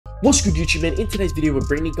What's good, YouTube man? In today's video we're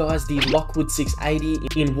bringing you guys the LOCKWOOD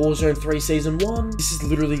 680 in Warzone 3 Season 1. This is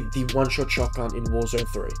literally the one-shot shotgun in Warzone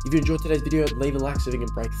 3. If you enjoyed today's video, leave a like so we can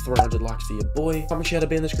break 300 likes for your boy. Comment shout out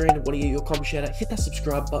be on the screen. Want to hear your comment shout out, hit that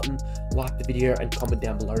subscribe button, like the video and comment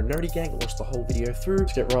down below. Nerdy gang, watch the whole video through.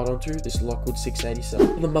 Let's get right onto this LOCKWOOD 680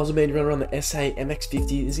 setup. For the muzzle man, you run around the SA MX50.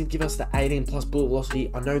 This is going to give us the 18 plus bullet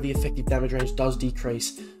velocity. I know the effective damage range does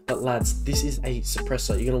decrease, but lads, this is a suppressor.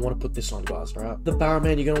 You're going to want to put this on, guys, alright? The barrel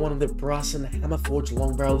man, you're going to want the Bryson Hammer Forged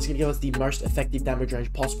long barrel. This is going to give us the most effective damage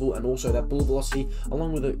range possible, and also that bullet velocity,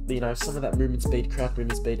 along with some of that movement speed, crouch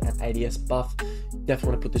movement speed, and ADS buff. Definitely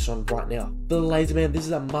want to put this on right now. For the laser man, this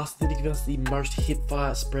is a must. It's going to give us the most hip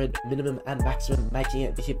fire spread, minimum and maximum, making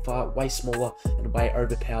it the hip fire way smaller and way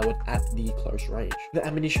overpowered at the close range. The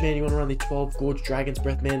ammunition man, you want to run the 12 Gorge Dragon's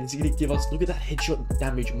Breath man. This is going to give us, look at that headshot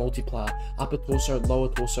damage multiplier, upper torso, lower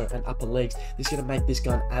torso, and upper legs. This is going to make this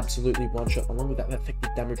gun absolutely one shot, along with that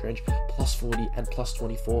effective damage range plus 40 and plus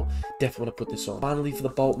 24. Definitely want to put this on. Finally, for the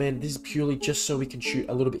bolt man, this is purely just so we can shoot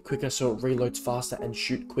a little bit quicker, so it reloads faster and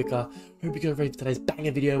shoot quicker. Hope you guys are ready for today's banger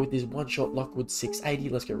video with this one shot LOCKWOOD 680.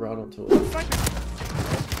 Let's get right onto it.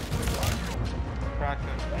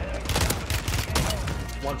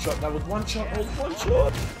 One shot, that was one shot, oh, one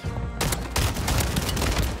shot.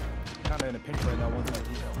 Kind of in a pinch right now. One side,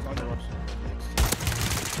 he's on the ropes.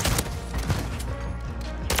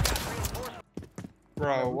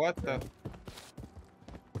 Bro, what the?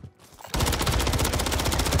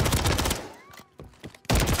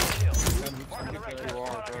 You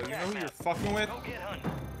are, bro. You know who you're fucking with?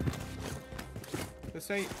 This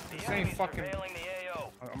ain't fucking.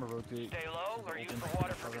 I'm gonna rotate.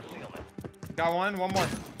 Got one more.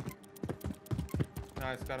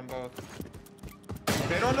 Nice, got them both.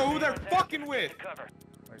 They don't know who they're fucking with.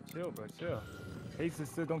 Alright, chill, bro, chill. HAYDZ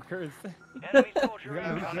still don't curse.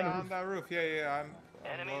 On that roof, yeah,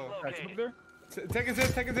 I'm low. Alright, up there? Take a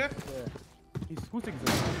zip. Yeah. Who's taking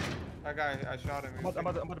zip? That guy, I shot him. I'm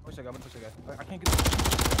about to push that guy. I can't get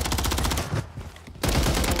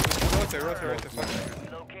Rotate. Fuck. We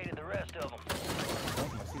located the rest of them.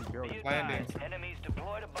 Landing. Enemies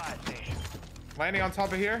deployed a buy station. Landing on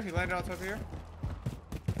top of here. He landed on top of here.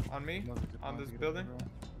 On me. On this building.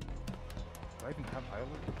 Do I even have pilot?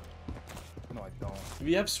 No, I don't. If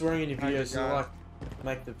you have swearing in your videos, you'll like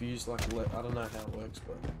make the views like I don't know how it works,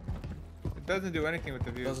 but it doesn't do anything with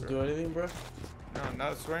the views. Doesn't do anything, bro.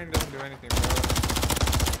 No, swearing doesn't do anything, bro.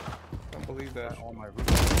 Don't believe that. On my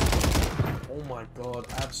roof. Oh my god,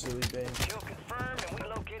 absolutely bang. Kill confirmed, and we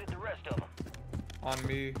located the rest of them. On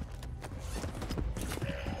me.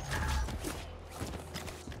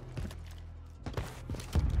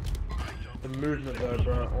 The movement though,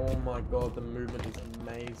 bro. Oh my god, the movement is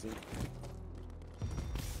amazing.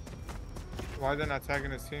 Why they're not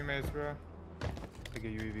tagging his teammates, bro? Take a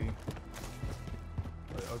UAV.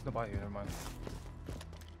 Oh, it's not by you, never mind.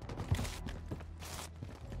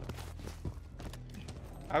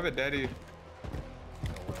 I have a daddy.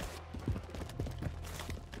 No way.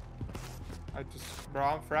 Bro,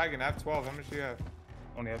 I'm fragging. I have 12. How much do you have?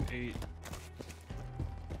 Only have 8.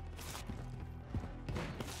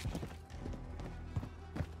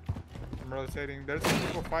 I'm rotating. There's some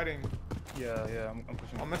people fighting. Yeah, I'm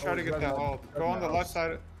pushing. I'm gonna try to get that ult. Go on the left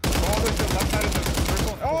side. Go all the way to the left side of the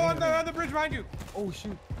circle. Oh, on the bridge behind you. Oh,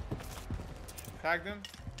 shoot. Tagged him.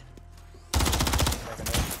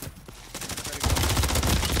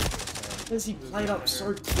 Does he played up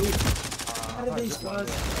so quick? How did these guys?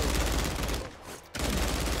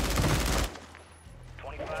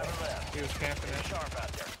 25 left. He was camping it. Sharp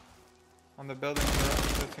out there. On the building.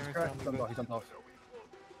 He jumped off.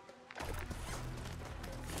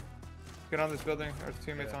 Get on this building. There's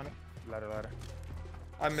teammates on it. Ladder.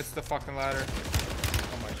 I missed the fucking ladder.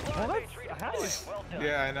 Oh my god. Well done.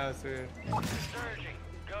 Yeah, I know. It's weird. Surging.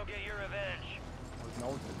 Go get your revenge.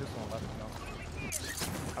 No, this one left now. I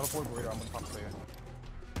have a forward radar. I'm gonna pop player.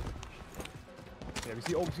 Yeah, we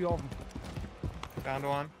see all of them. Down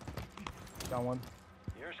one. Down one.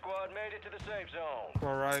 Your squad made it to the safe zone. Go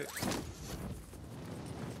right.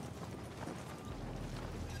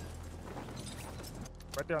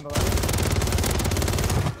 Right there on the left.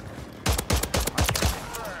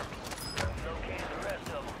 Located the rest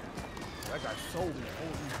of them. That guy's so holy.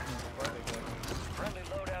 Friendly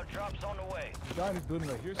loadout drops on the way. The guy in this building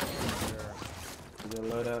right here. The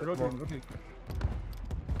loadout. Okay.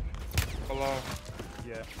 Below.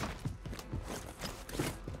 Yeah.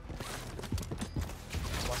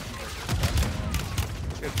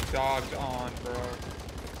 Get dogged on, bro.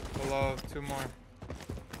 Below. 2 more.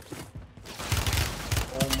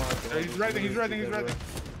 Oh my god. He's writhing,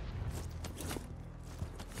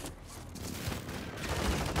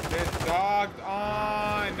 Dogged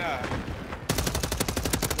on. Right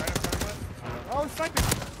in front of us. Oh, sniping.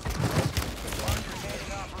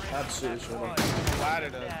 Absolutely sure.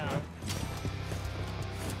 Flatted us, bro.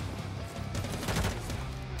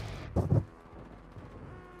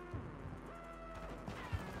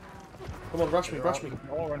 Come on, rush me, rush me.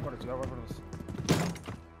 All right in front of us. All right in front of us.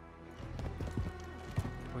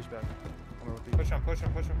 Push back. I'm gonna repeat. Push him, push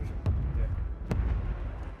him, push him, push him. Yeah.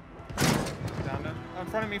 Down there. Oh, in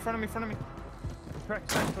front of me, in front of me, in front of me. Crack,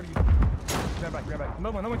 crack in front of you. Grab back, grab back.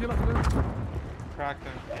 No one to your left. Cracked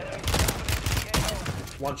him.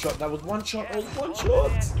 One shot, that was one shot, oh, one Get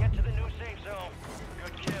shot! to the new safe zone.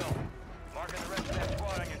 Good kill. Marking the rest of that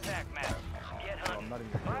squad on your tac map. Get I'm hunting. not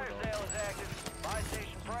even here, Fire though. sale is active. Buy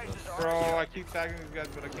station prices are Bro, I keep tagging these guys,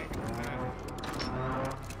 but I can't get them.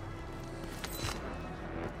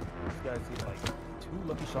 This guy's hit like 2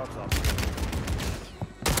 lucky shots off.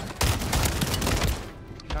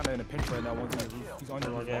 Kinda in a pinch right now. One's on the roof. He's on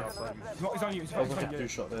your roof. Outside. He's on you. He's I was on looking you. at 2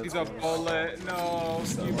 shot there. He's a bullet. No.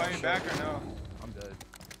 You buying back or no? I'm dead.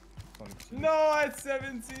 No, at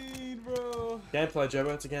 17, bro. Gameplay,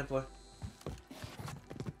 Jobo, it's a gameplay.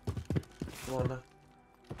 Come on now.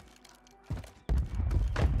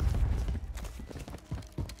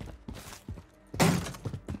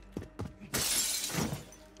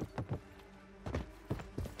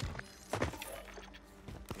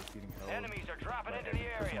 Enemies are dropping into the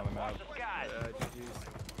area. Watch the skies.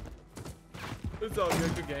 It's all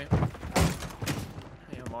good, good game.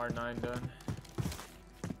 Damn, R9 done.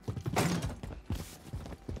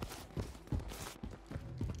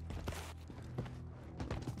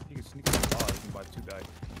 You can sneak in the bar. You can buy 2 bags.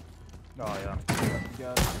 Oh, yeah. You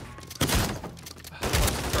got it.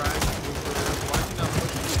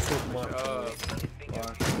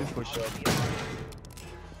 Push up.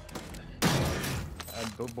 And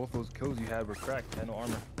both those kills you had were cracked. Had no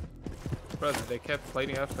armor. Brother, they kept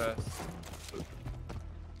plating up fast.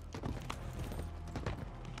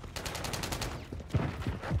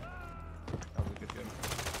 That was a good game.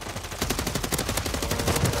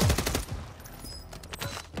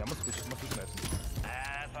 Yeah, I must push that.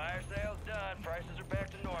 Fire sale's done. Prices are back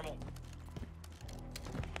to normal.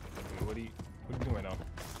 Okay, what are you doing right now?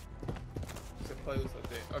 To play this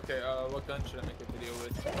update. Okay, what gun should I make a video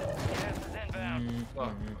with? Gas is inbound.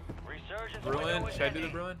 Fuck. Resurgence Bruin? window is Should I do the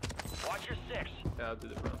ending. Bruin? Watch your 6. Yeah, I'll do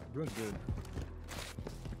the Bruin. Bruin's good.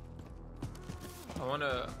 I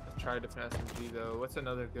wanna try a different SMG though. What's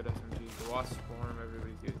another good SMG? The Wasp Form,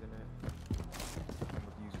 everybody's using it. I'm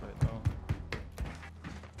gonna use right now.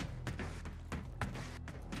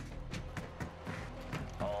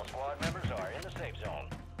 All squad members are in the safe zone.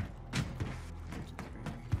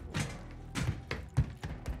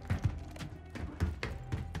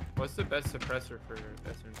 What's the best suppressor for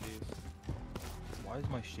SMGs? Why is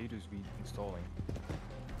my shaders reinstalling?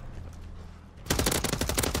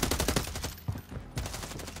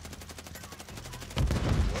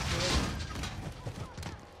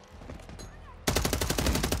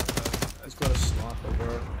 He's got a sniper,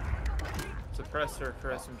 bro. Suppressor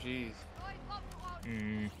for SMGs.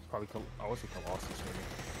 Probably I would say Colossus maybe.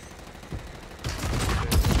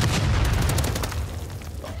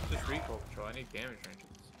 Just recoil control. I need damage range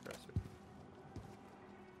with the suppressor.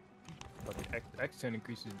 But the X10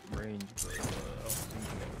 increases range, but I was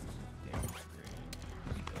thinking that was damage range.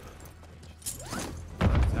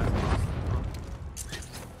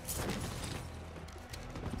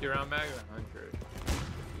 50 round mag or 100?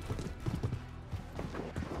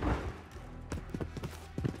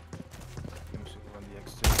 I'm just gonna run the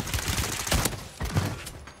X10.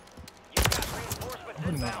 You've got reinforcements I'm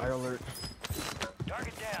running that high inbound. alert.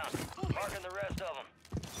 Target down. Marking the rest of them.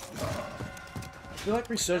 I feel like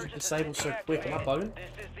Resurgence disables so quick, am I bugging?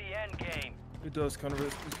 This is the end game. It does kind of, yeah.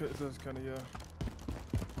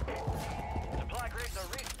 Supply crates are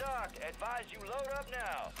restocked. Advise you load up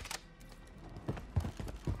now.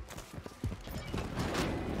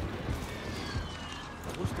 I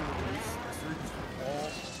wish they would release Resurgence for all,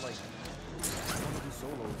 like, I want to do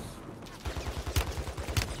solos.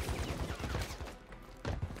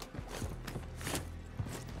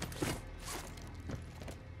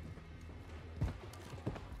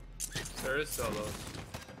 There is solos.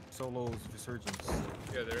 Solos, Resurgence.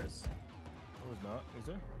 Yeah, there is. Oh, it's not? Is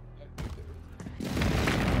there?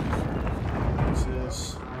 What's this?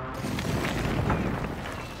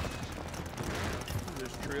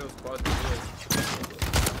 There's trio squads. As well.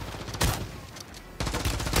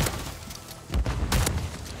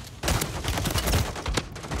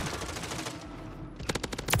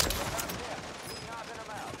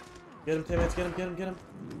 Get him, teammates, get him, get him, get him.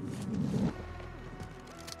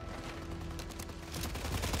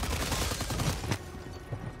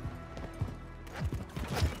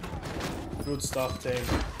 Good stuff, team.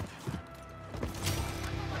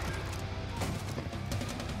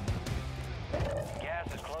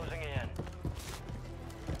 Gas is closing in.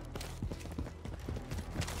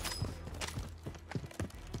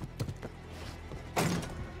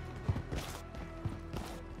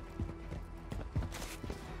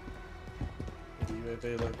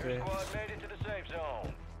 UAV like Your there. squad made it to the safe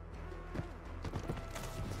zone.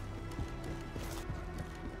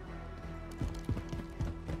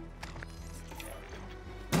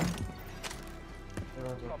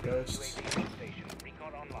 Everyone's got ghosts. Station.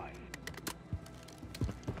 Recon online.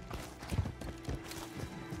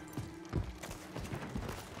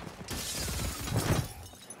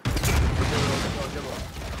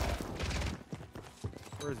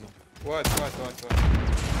 Where is he? What? Yeah,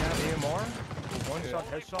 AMR? One shot,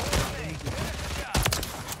 headshot.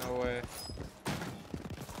 No way.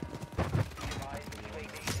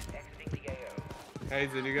 Hey,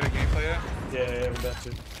 did you get a gameplay yet? Yeah, I'm about to.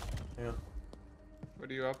 Hang on. What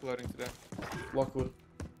are you uploading today? Lockwood.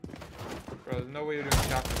 Bro, there's no way you're doing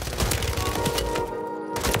captain.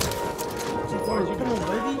 Come on,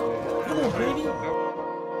 baby. Come on, baby. Nope.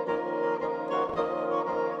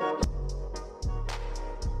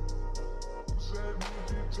 Said you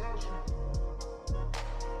didn't touch me.